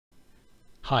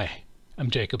Hi, I'm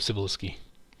Jacob Cybulski.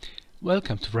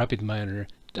 Welcome to RapidMiner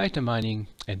Data Mining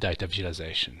and Data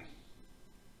Visualization.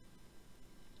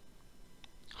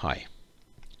 Hi,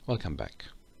 welcome back.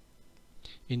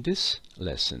 In this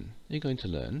lesson, you're going to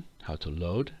learn how to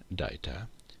load data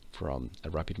from a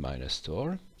RapidMiner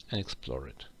store and explore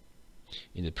it.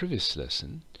 In the previous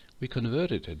lesson, we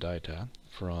converted the data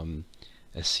from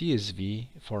a CSV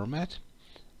format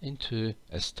into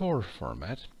a store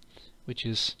format, which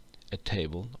is a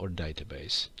table or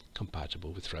database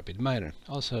compatible with RapidMiner,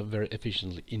 also very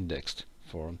efficiently indexed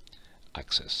for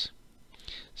access.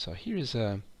 So here is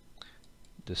the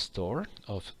store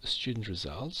of student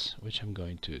results, which I'm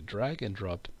going to drag and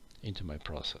drop into my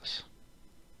process.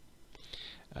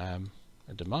 At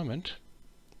the moment,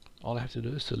 all I have to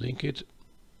do is to link it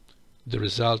the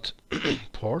result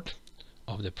port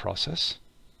of the process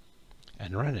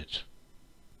and run it.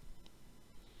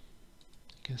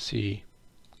 You can see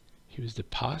here is the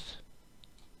path,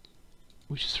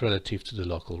 which is relative to the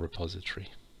local repository.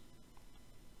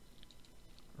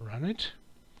 Run it.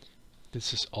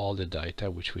 This is all the data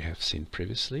which we have seen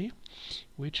previously,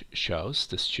 which shows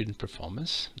the student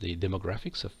performance, the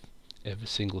demographics of every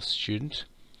single student.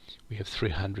 We have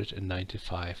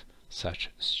 395 such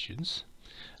students.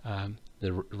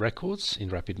 The records in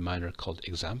RapidMiner are called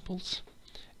examples,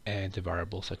 and the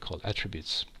variables are called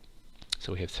attributes.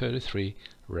 So we have 33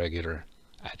 regular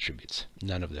attributes.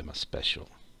 None of them are special.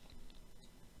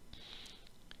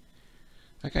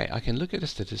 Okay, I can look at the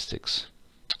statistics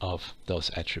of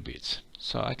those attributes.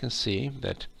 So I can see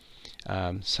that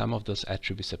some of those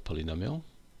attributes are polynomial.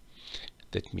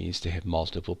 That means they have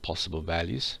multiple possible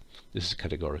values. This is a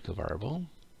categorical variable.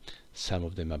 Some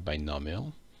of them are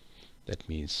binomial. That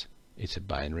means it's a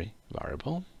binary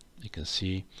variable. You can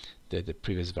see that the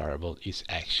previous variable is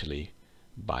actually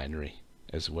binary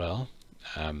as well.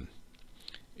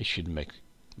 It shouldn't make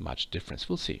much difference.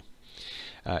 We'll see.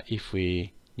 If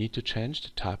we need to change the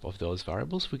type of those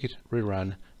variables, we could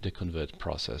rerun the convert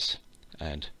process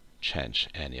and change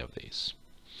any of these.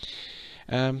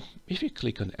 If you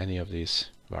click on any of these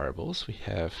variables, we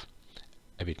have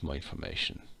a bit more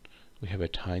information. We have a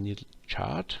tiny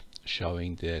chart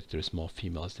showing that there's more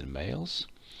females than males.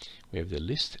 We have the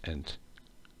list and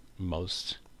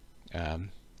most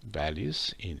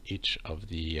values in each of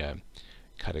the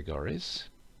categories.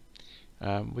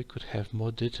 We could have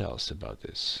more details about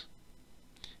this.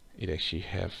 It actually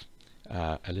have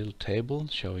a little table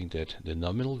showing that the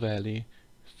nominal value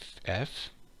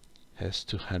f has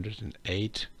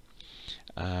 208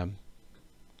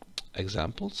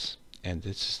 examples, and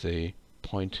this is the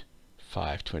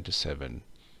 0.527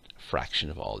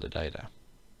 fraction of all the data.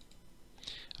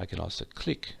 I can also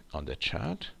click on the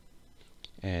chart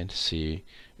and see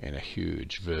in a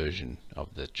huge version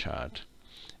of the chart.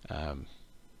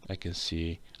 I can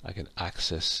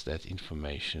access that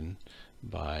information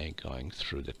by going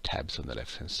through the tabs on the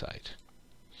left hand side.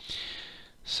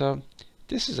 So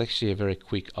this is actually a very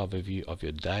quick overview of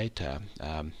your data.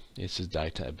 This is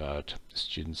data about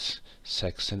students'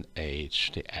 sex and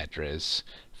age, the address,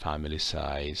 family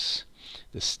size,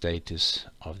 the status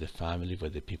of the family,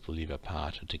 whether people live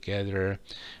apart or together,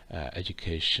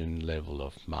 education level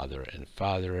of mother and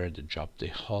father, the job they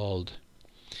hold,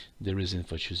 the reason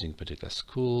for choosing a particular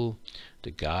school,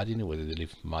 the guardian, whether they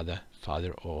live with mother,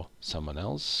 father or someone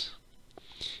else,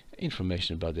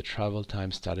 information about the travel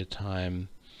time, study time,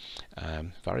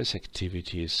 various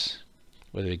activities,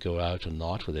 whether they go out or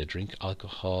not, whether they drink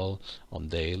alcohol on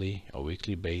daily or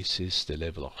weekly basis, the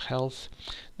level of health,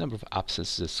 number of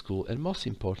absences at school, and most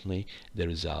importantly, the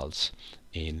results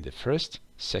in the first,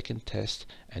 second test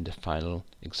and the final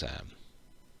exam.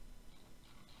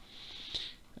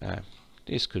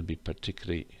 This could be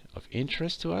particularly of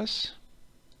interest to us,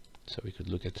 so we could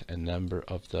look at a number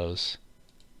of those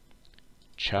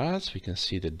charts. We can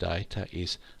see the data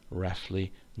is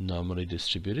roughly normally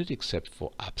distributed except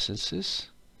for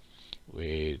absences,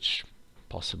 which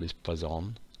possibly is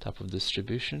Poisson type of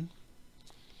distribution.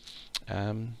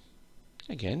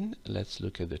 Again, let's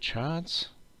look at the charts.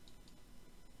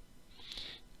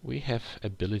 We have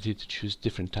ability to choose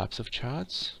different types of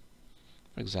charts.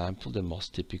 For example, the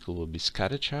most typical will be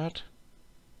scatter chart.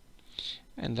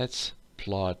 And let's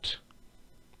plot,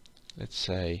 let's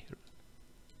say,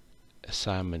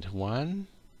 assignment 1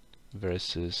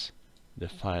 versus the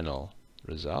final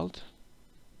result.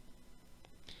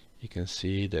 You can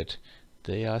see that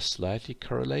they are slightly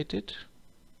correlated.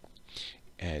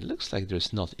 And it looks like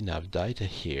there's not enough data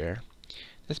here.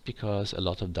 That's because a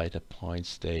lot of data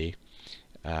points, they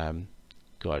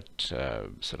got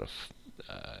sort of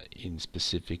in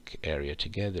specific area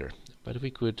together. But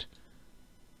we could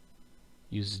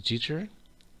use jitter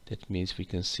That means we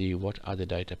can see what are the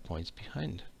data points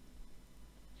behind.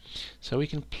 So we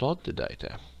can plot the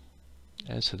data.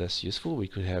 And so that's useful. We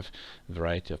could have a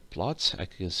variety of plots. I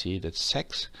can see that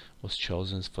sex was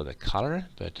chosen for the color,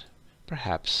 but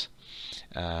perhaps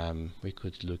we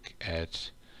could look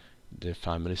at the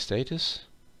family status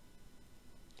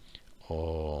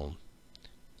or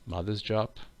mother's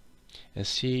job and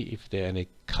see if there are any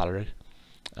color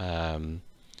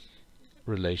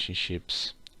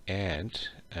relationships and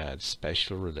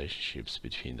special relationships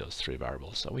between those three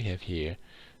variables. So we have here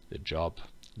the job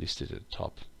listed at the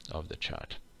top of the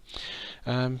chart.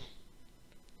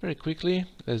 Very quickly,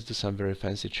 let's do some very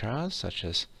fancy charts, such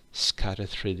as scatter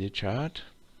 3D chart,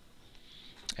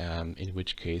 in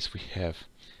which case we have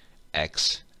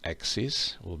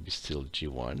x-axis will be still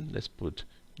G1. Let's put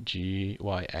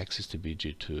y-axis to be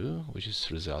G2, which is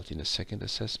resulting in a second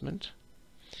assessment,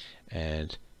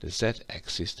 and the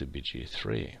z-axis to be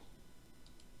G3.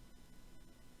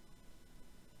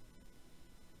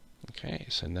 Okay,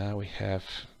 so now we have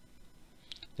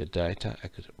the data. I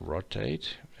could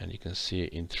rotate, and you can see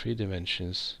in 3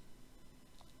 dimensions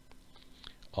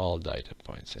all data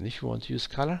points. And if you want to use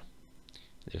color,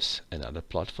 there's another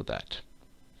plot for that.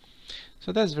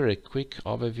 So that's a very quick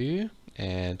overview,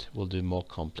 and we'll do more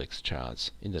complex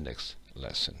charts in the next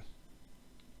lesson.